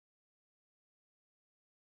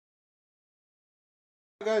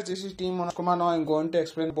Guys, this is Team Manoj Kumar. Now I'm going to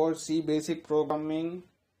explain about C basic programming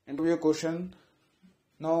interview question.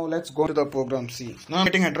 Now let's go to the program C. Now I'm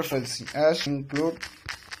getting header file C as include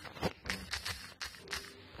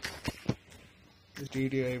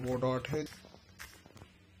stdio.h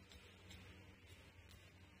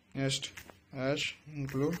next as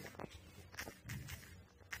include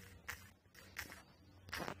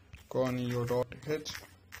conio.h.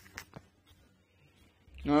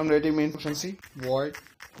 Now I'm writing main function C void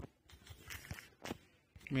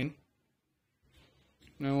main.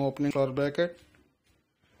 Now opening floor bracket.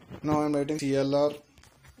 Now I'm writing cr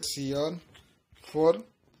for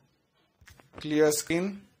clear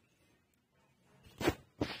screen.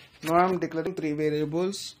 Now I'm declaring three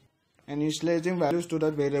variables and initializing values to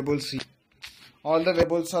that variable C. All the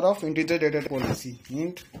variables are of integer data type policy.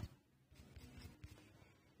 Int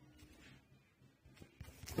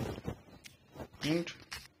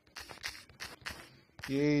a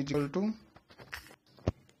is equal to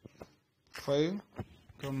 5,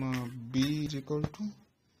 b is equal to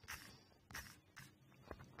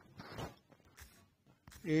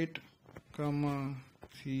 8,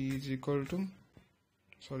 c is equal to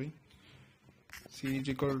c is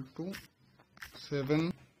equal to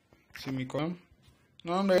 7 semicolon.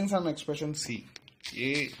 Now I'm writing some expression C.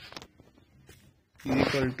 A is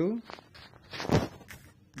equal to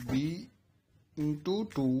b into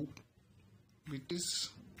 2, which is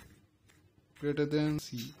greater than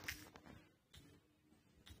C.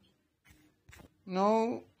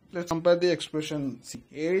 Now let's compare the expression C.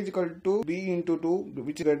 A is equal to b into 2,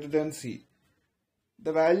 which is greater than C.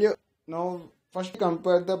 The value, now first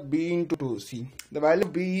compare the b into 2. See, the value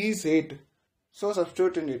of b is 8. So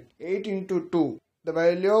substitute in it. 8 into 2. The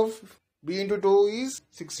value of b into 2 is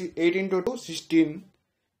 8 into 2, 16.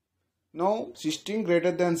 Now 16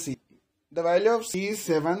 greater than C. The value of C is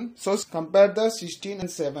 7. So compare the 16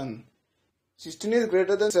 and 7. 16 is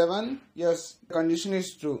greater than 7. Yes, the condition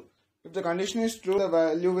is true. If the condition is true, the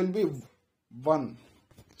value will be 1.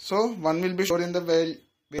 So 1 will be stored in the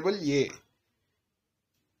variable A.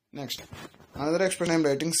 Next, another expression I am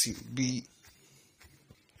writing C. B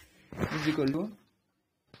is equal to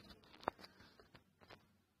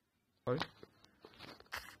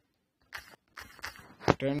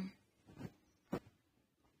 10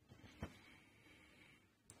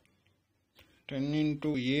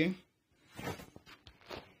 into A is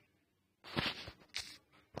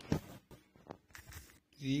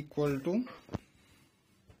equal to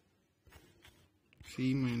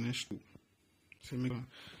C minus 2 semicolon.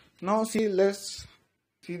 Now see, let's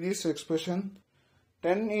see this expression.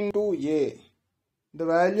 10 into A, the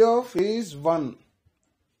value of A is 1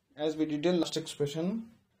 as we did in last expression.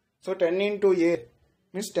 So 10 into A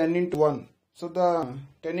means 10 into 1. So the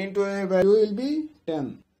 10 into A value will be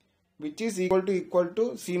 10, which is equal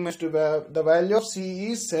to C minus 2. The value of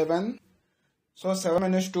C is 7. So 7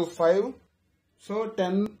 minus 2, 5. So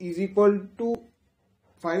 10 is equal to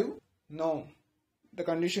 5. No, the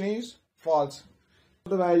condition is false.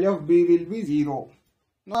 The value of B will be 0.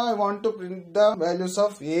 Now I want to print the values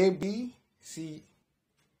of A, B, C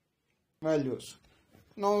values.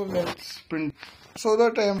 Now let's print. So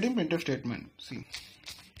that I am doing printf statement. See,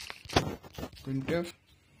 printf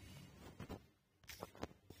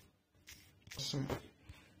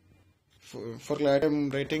for clarity I am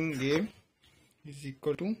writing A is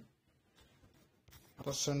equal to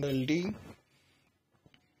 %ld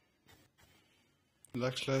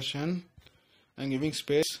 \n. I'm giving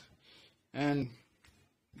space, and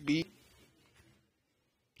B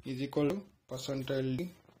is equal to %ld \n.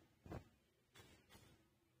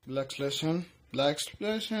 \n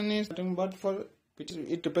is nothing but for which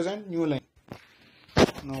it represents new line.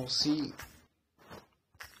 Now C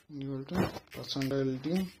equal to %ld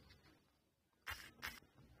 \n.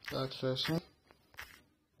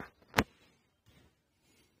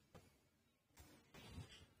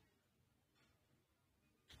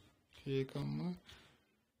 A comma,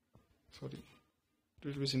 sorry, it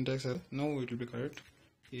will be syntax error. Now it will be correct.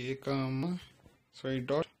 A comma, sorry,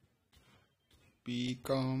 dot B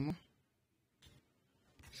comma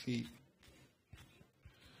C.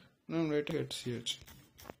 Now I'm writing getch.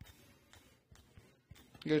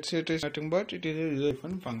 Getch is nothing but it is a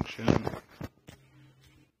user-defined function.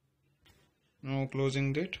 Now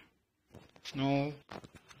closing it. Now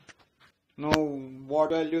what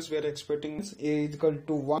values we are expecting is A is equal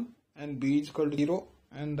to 1 and B is equal to 0,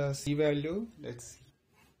 and the C value, let's see.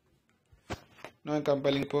 Now I'm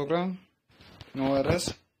compiling program. No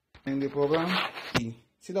errors in the program. See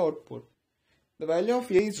the output. The value of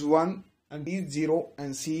A is 1 and B is 0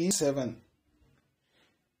 and C is 7.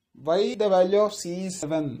 Why the value of C is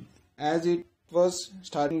 7? As it was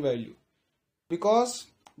starting value, because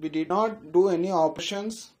we did not do any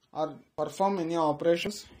operations or perform any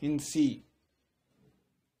operations in C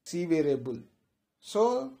variable.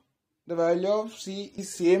 So the value of C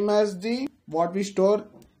is same as the what we store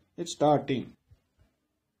it's starting.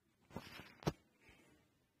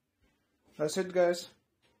 That's it, guys.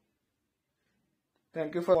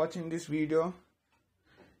 Thank you for watching this video.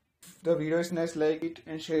 If the video is nice, like it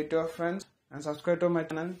and share it to your friends and subscribe to my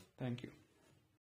channel. Thank you.